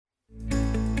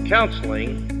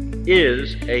Counseling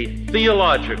is a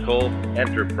theological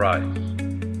enterprise.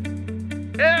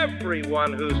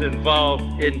 Everyone who's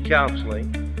involved in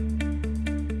counseling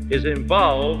is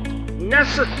involved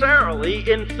necessarily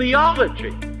in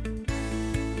theology.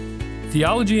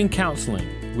 Theology and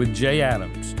Counseling with Jay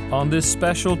Adams on this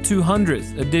special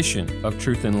 200th edition of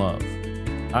Truth in Love.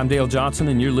 I'm Dale Johnson,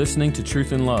 and you're listening to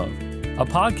Truth in Love, a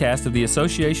podcast of the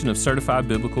Association of Certified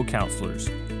Biblical Counselors,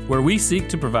 where we seek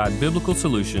to provide biblical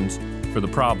solutions for the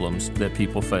problems that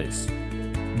people face.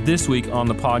 This week on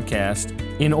the podcast,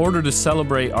 in order to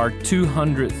celebrate our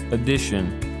 200th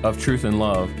edition of Truth in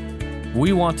Love,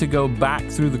 we want to go back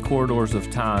through the corridors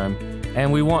of time,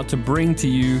 and we want to bring to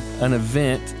you an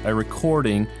event, a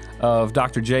recording of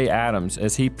Dr. Jay Adams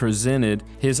as he presented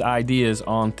his ideas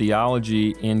on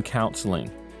theology in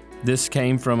counseling. This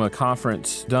came from a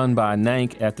conference done by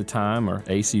NANC at the time, or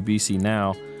ACBC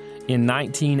now, in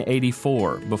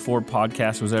 1984, before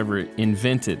podcast was ever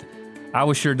invented. I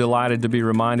was sure delighted to be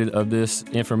reminded of this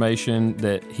information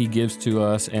that he gives to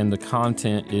us, and the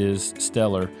content is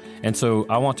stellar. And so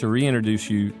I want to reintroduce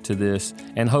you to this,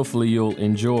 and hopefully you'll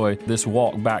enjoy this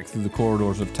walk back through the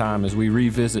corridors of time as we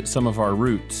revisit some of our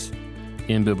roots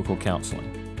in biblical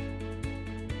counseling.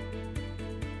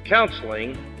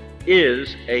 Counseling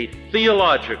is a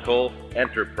theological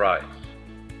enterprise.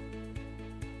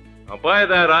 Now, by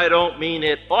that I don't mean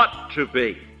it ought to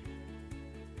be,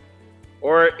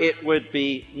 or it would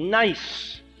be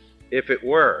nice if it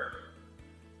were.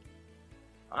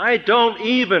 I don't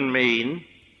even mean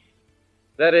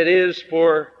that it is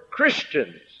for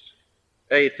Christians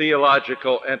a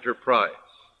theological enterprise.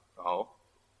 No.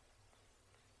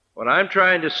 What I'm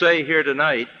trying to say here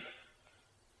tonight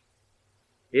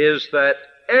is that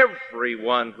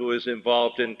everyone who is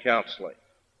involved in counseling,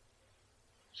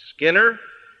 Skinner,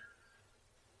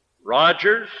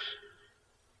 Rogers,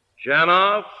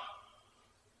 Janov,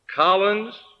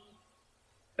 Collins,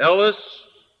 Ellis,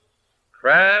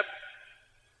 Crabb,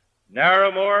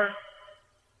 Narramore,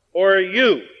 or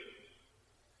you,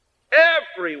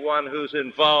 everyone who's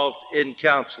involved in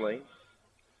counseling,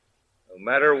 no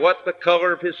matter what the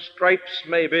color of his stripes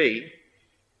may be,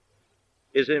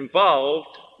 is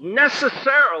involved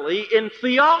necessarily in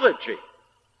theology.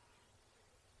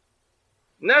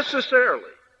 Necessarily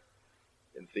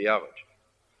in theology.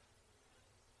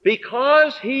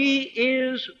 Because he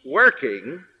is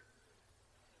working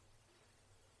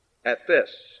at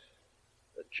this,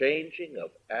 the changing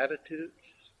of attitudes,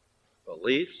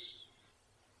 beliefs,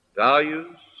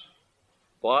 values,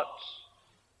 thoughts,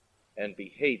 and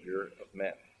behavior of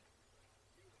men.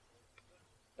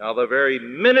 Now, the very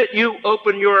minute you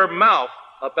open your mouth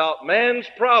about man's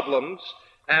problems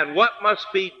and what must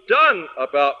be done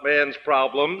about man's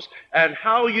problems and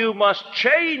how you must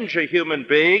change a human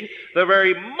being, the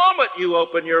very moment you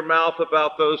open your mouth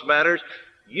about those matters,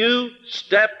 you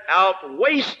step out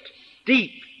waist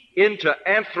deep into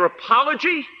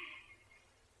anthropology,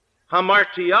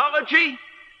 hamartiology,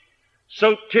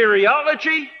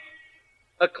 soteriology,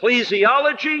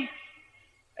 ecclesiology,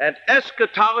 and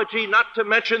eschatology, not to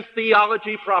mention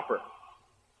theology proper.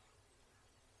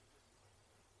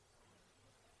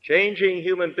 Changing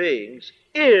human beings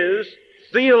is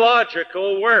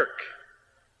theological work.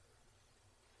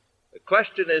 The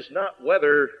question is not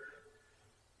whether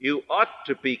you ought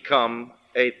to become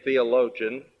a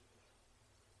theologian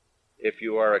if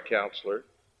you are a counselor.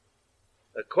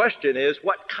 The question is,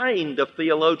 what kind of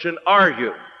theologian are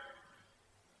you?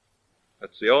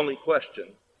 That's the only question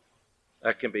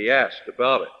that can be asked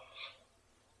about it.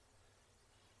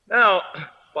 Now,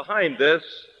 behind this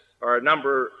are a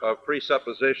number of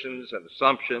presuppositions and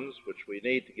assumptions which we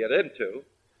need to get into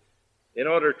in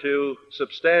order to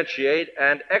substantiate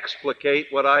and explicate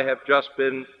what I have just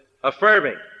been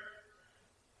affirming.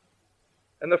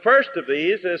 And the first of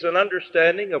these is an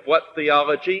understanding of what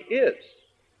theology is.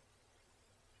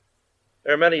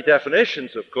 There are many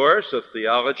definitions, of course, of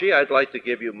theology. I'd like to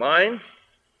give you mine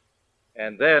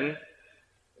and then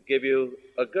give you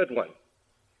a good one.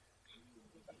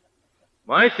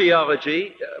 My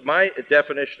definition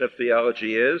of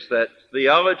theology is that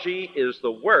theology is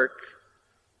the work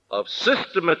of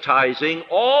systematizing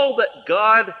all that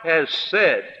God has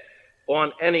said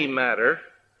on any matter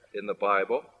in the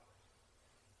Bible,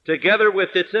 together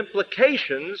with its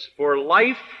implications for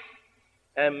life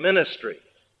and ministry.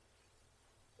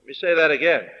 Let me say that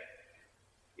again.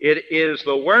 It is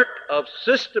the work of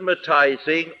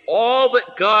systematizing all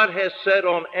that God has said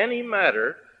on any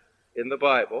matter in the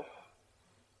Bible,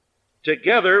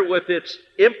 together with its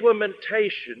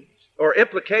implications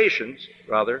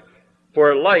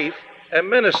for life and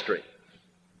ministry.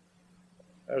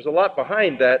 There's a lot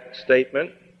behind that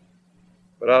statement,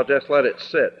 but I'll just let it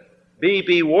sit.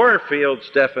 B.B. Warfield's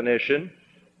definition,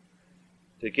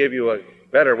 to give you a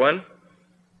better one,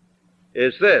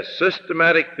 is this: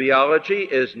 systematic theology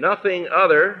is nothing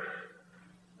other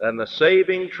than the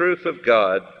saving truth of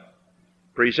God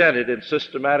presented in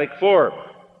systematic form.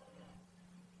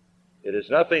 It is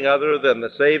nothing other than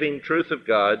the saving truth of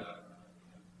God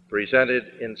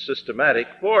presented in systematic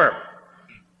form.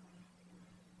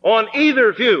 On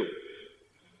either view,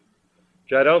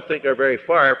 which I don't think are very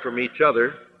far from each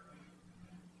other,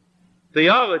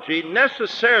 theology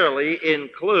necessarily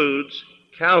includes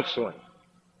counseling,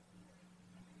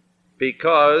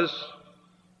 because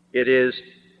it is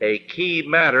a key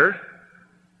matter,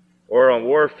 or on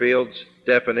Warfield's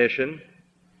definition,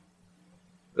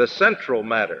 the central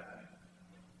matter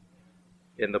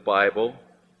in the Bible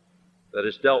that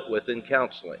is dealt with in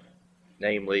counseling,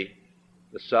 namely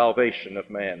the salvation of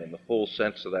man in the full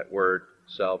sense of that word,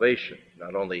 salvation.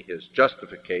 Not only his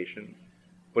justification,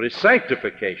 but his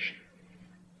sanctification.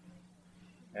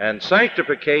 And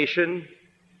sanctification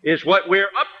is what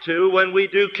we're up to when we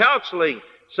do counseling.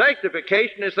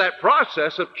 Sanctification is that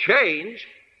process of change,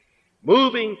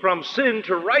 moving from sin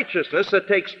to righteousness, that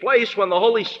takes place when the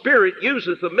Holy Spirit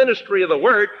uses the ministry of the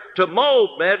Word to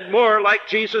mold men more like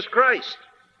Jesus Christ.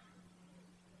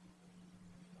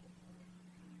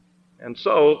 And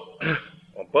so,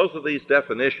 on both of these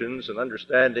definitions and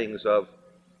understandings of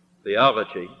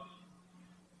theology,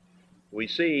 we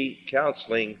see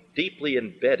counseling deeply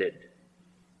embedded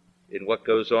in what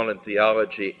goes on in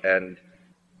theology, and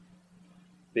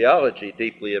theology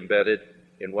deeply embedded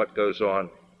in what goes on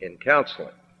in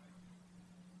counseling.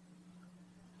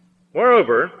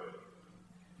 Moreover,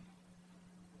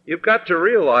 you've got to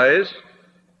realize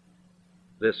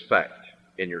this fact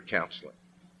in your counseling.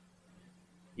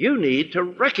 You need to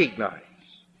recognize,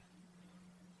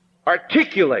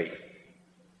 articulate,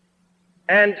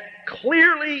 and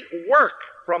clearly work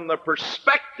from the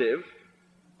perspective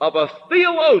of a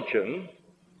theologian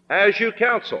as you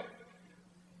counsel.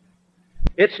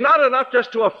 It's not enough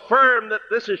just to affirm that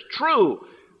this is true,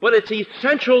 but it's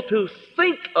essential to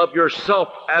think of yourself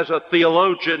as a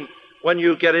theologian when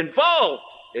you get involved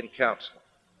in counseling.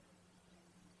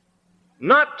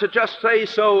 Not to just say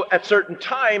so at certain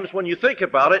times when you think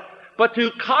about it, but to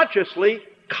consciously,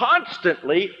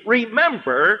 constantly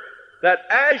remember that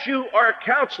as you are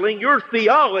counseling, your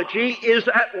theology is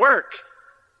at work.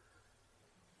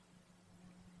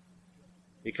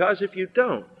 Because if you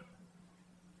don't,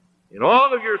 in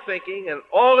all of your thinking and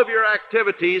all of your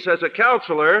activities as a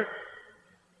counselor,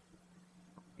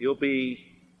 you'll be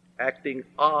acting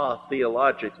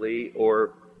theologically,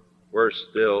 or worse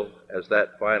still, as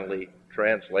that finally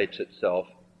translates itself,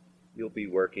 you'll be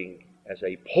working as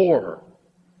a poor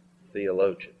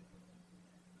theologian.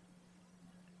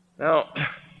 Now,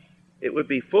 it would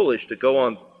be foolish to go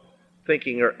on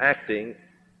thinking or acting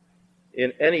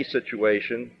in any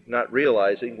situation not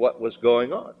realizing what was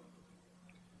going on.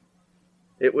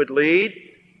 It would lead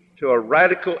to a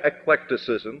radical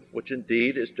eclecticism, which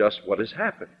indeed is just what has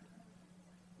happened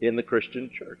in the Christian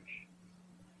church.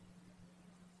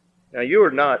 Now, you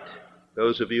are not,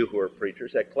 those of you who are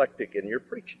preachers, eclectic in your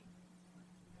preaching.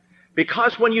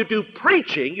 Because when you do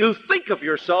preaching, you think of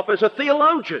yourself as a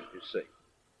theologian, you see.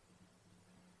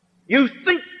 You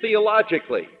think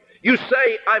theologically. You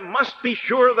say, I must be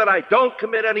sure that I don't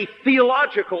commit any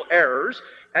theological errors,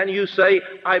 and you say,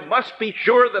 I must be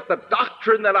sure that the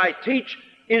doctrine that I teach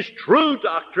is true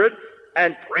doctrine,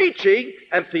 and preaching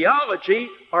and theology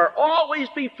are always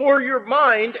before your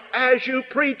mind as you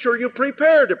preach or you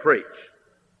prepare to preach.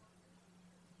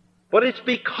 But it's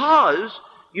because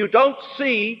you don't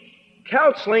see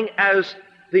counseling as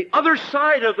the other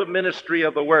side of the ministry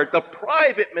of the Word, the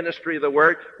private ministry of the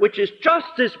Word, which is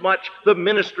just as much the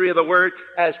ministry of the Word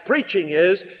as preaching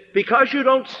is, because you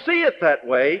don't see it that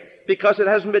way, because it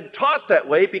hasn't been taught that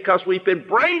way, because we've been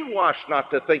brainwashed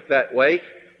not to think that way.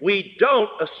 We don't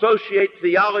associate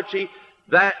theology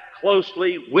that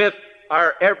closely with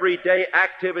our everyday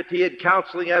activity in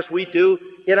counseling as we do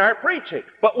in our preaching.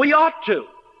 But we ought to.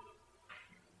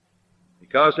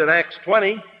 Because in Acts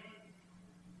 20,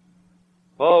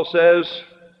 Paul says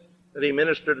that he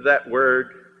ministered that word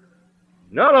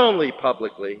not only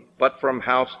publicly, but from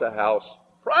house to house,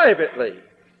 privately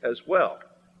as well.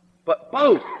 But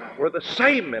both were the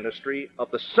same ministry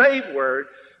of the same word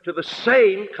to the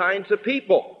same kinds of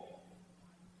people.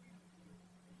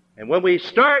 And when we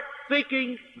start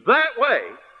thinking that way,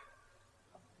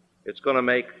 it's going to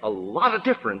make a lot of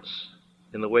difference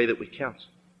in the way that we counsel.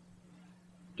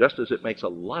 Just as it makes a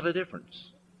lot of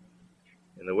difference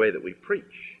in the way that we preach.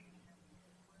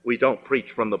 We don't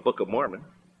preach from the Book of Mormon.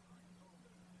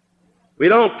 We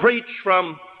don't preach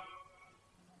from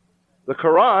the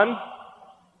Quran.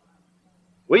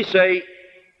 We say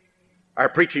our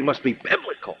preaching must be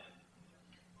biblical.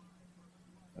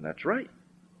 And that's right.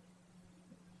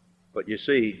 But you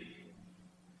see,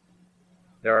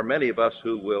 there are many of us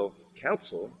who will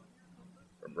counsel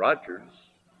from Rogers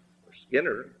or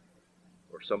Skinner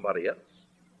or somebody else,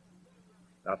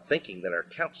 not thinking that our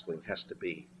counseling has to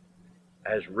be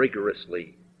as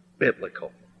rigorously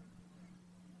biblical,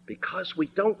 because we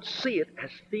don't see it as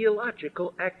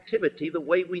theological activity the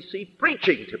way we see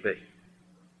preaching to be.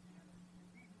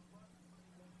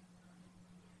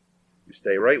 You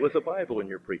stay right with the Bible in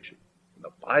your preaching, the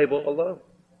Bible alone.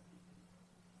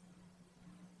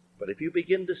 But if you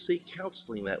begin to see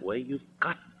counseling that way, you've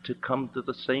got to come to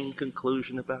the same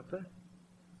conclusion about that.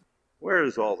 Where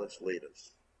does all this lead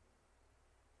us?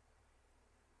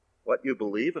 What you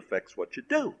believe affects what you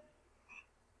do.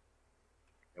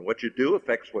 And what you do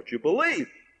affects what you believe.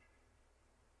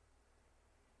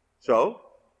 So,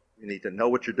 you need to know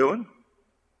what you're doing.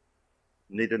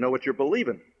 You need to know what you're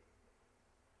believing.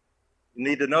 You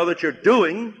need to know that you're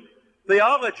doing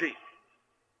theology.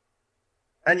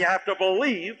 And you have to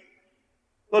believe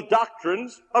the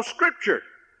doctrines of Scripture.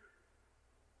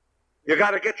 You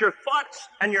got to get your thoughts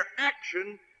and your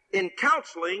action in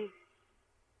counseling,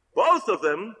 both of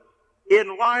them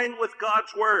in line with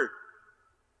God's Word.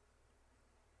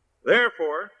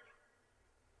 Therefore,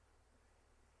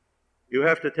 you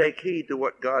have to take heed to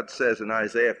what God says in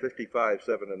Isaiah 55,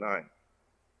 7-9.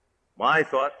 My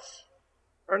thoughts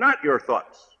are not your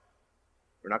thoughts.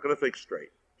 We're not going to think straight.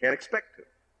 Can't expect to.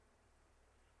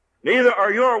 Neither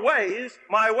are your ways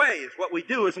my ways. What we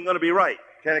do isn't going to be right.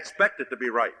 Can't expect it to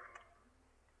be right.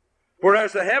 For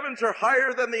as the heavens are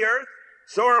higher than the earth,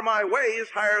 so are my ways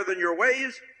higher than your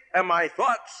ways, and my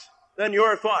thoughts than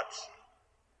your thoughts.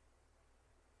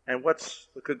 And what's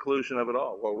the conclusion of it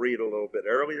all? We'll read a little bit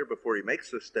earlier before he makes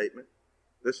this statement.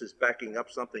 This is backing up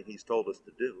something he's told us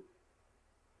to do.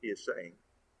 He is saying,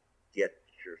 get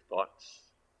your thoughts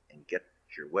and get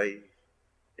your ways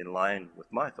in line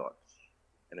with my thoughts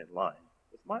and in line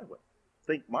with my way.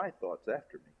 Think my thoughts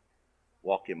after me.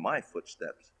 Walk in my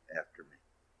footsteps after me.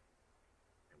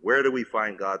 And where do we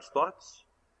find God's thoughts?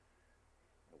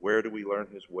 Where do we learn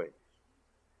his ways?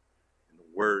 In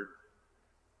the Word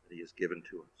that he has given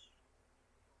to us.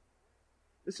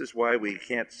 This is why we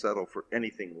can't settle for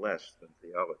anything less than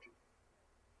theology.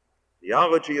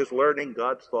 Theology is learning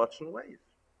God's thoughts and ways,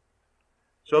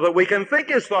 so that we can think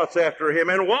his thoughts after him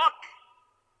and walk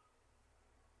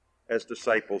as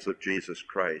disciples of Jesus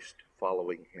Christ,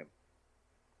 following him.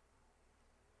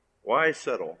 Why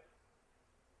settle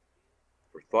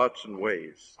for thoughts and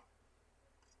ways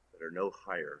that are no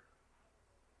higher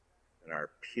than our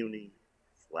puny,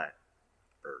 flat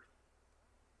earth?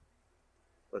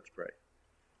 Let's pray.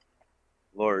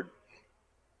 Lord,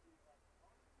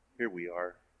 here we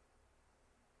are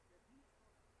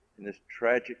in this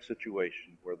tragic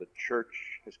situation where the church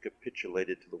has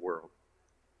capitulated to the world.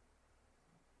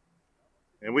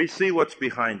 And we see what's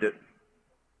behind it.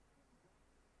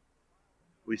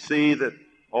 We see that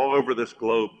all over this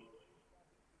globe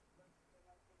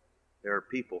there are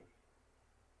people,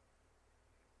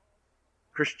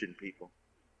 Christian people,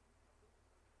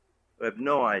 who have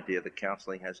no idea that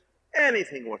counseling has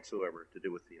anything whatsoever to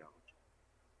do with theology.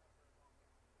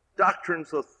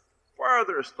 Doctrines the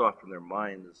farthest thought from their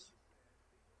minds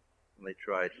when they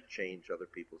try to change other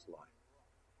people's lives.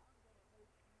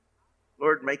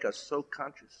 Lord, make us so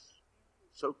conscious,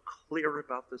 so clear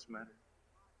about this matter,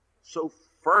 so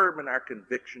firm in our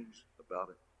convictions about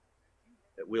it,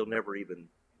 that we'll never even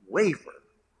waver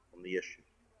on the issue.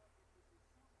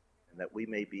 And that we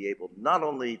may be able not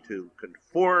only to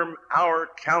conform our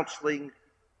counseling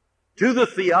to the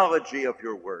theology of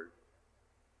your word,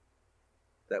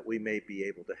 that we may be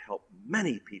able to help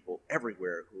many people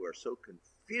everywhere who are so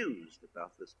confused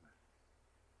about this matter.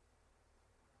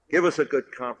 Give us a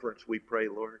good conference, we pray,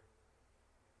 Lord.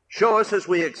 Show us as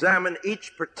we examine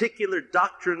each particular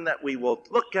doctrine that we will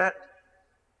look at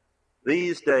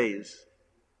these days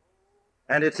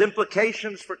and its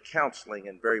implications for counseling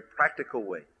in very practical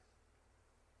ways,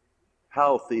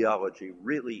 how theology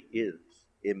really is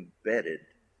embedded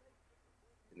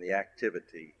in the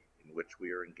activity in which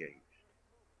we are engaged.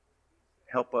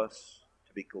 Help us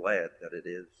to be glad that it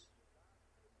is,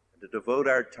 and to devote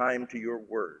our time to your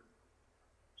word,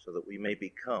 so that we may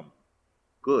become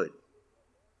good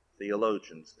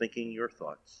theologians, thinking your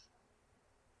thoughts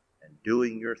and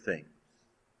doing your things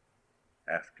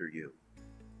after you.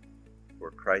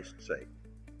 For Christ's sake,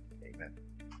 amen.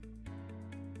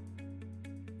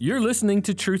 You're listening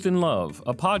to Truth in Love,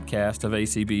 a podcast of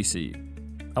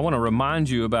ACBC. I want to remind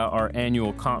you about our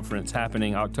annual conference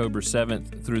happening October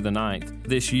 7th through the 9th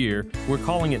this year. We're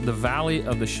calling it the Valley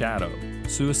of the Shadow: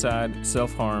 Suicide,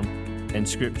 Self-Harm, and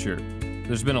Scripture.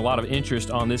 There's been a lot of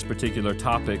interest on this particular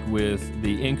topic with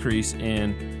the increase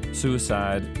in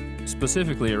suicide,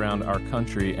 specifically around our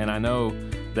country, and I know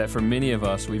that for many of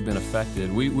us, we've been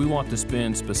affected. We want to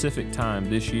spend specific time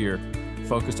this year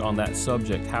focused on that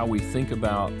subject, how we think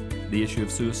about the issue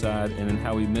of suicide, and then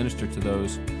how we minister to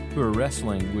those who are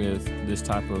wrestling with this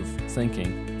type of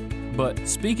thinking. But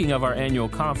speaking of our annual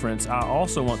conference, I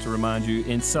also want to remind you,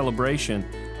 in celebration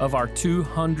of our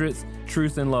 200th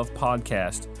Truth and Love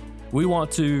podcast, we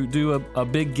want to do a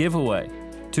big giveaway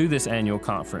to this annual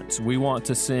conference. We want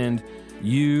to send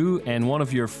you and one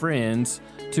of your friends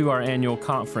to our annual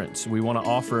conference. We want to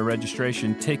offer a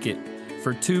registration ticket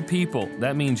for 2 people.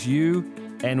 That means you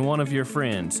and one of your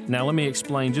friends. Now, let me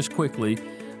explain just quickly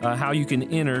how you can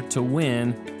enter to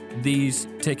win these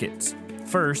tickets.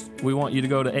 First, we want you to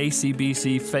go to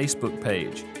ACBC Facebook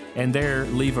page and there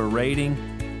leave a rating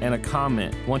and a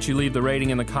comment. Once you leave the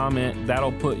rating and the comment,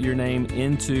 that'll put your name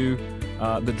into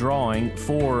the drawing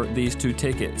for these 2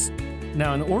 tickets.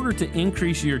 Now, in order to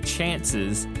increase your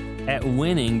chances at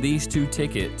winning these 2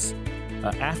 tickets,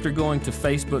 after going to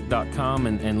facebook.com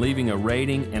and leaving a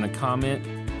rating and a comment,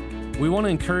 we want to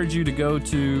encourage you to go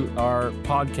to our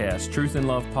podcast, Truth and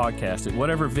Love Podcast, at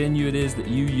whatever venue it is that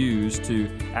you use to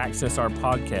access our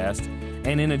podcast.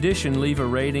 And in addition, leave a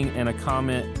rating and a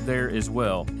comment there as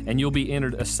well. And you'll be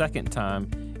entered a second time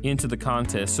into the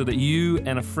contest so that you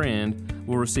and a friend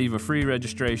will receive a free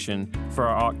registration for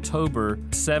our October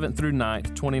 7th through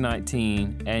 9th,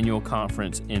 2019 annual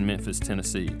conference in Memphis,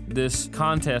 Tennessee. This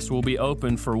contest will be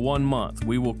open for 1 month.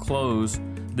 We will close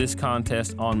this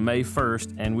contest on May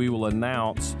 1st, and we will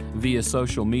announce via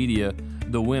social media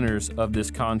the winners of this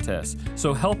contest.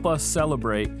 So help us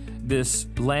celebrate this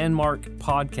landmark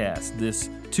podcast, this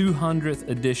 200th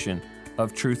edition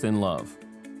of Truth and Love.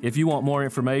 If you want more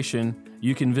information,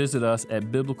 you can visit us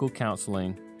at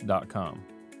biblicalcounseling.com.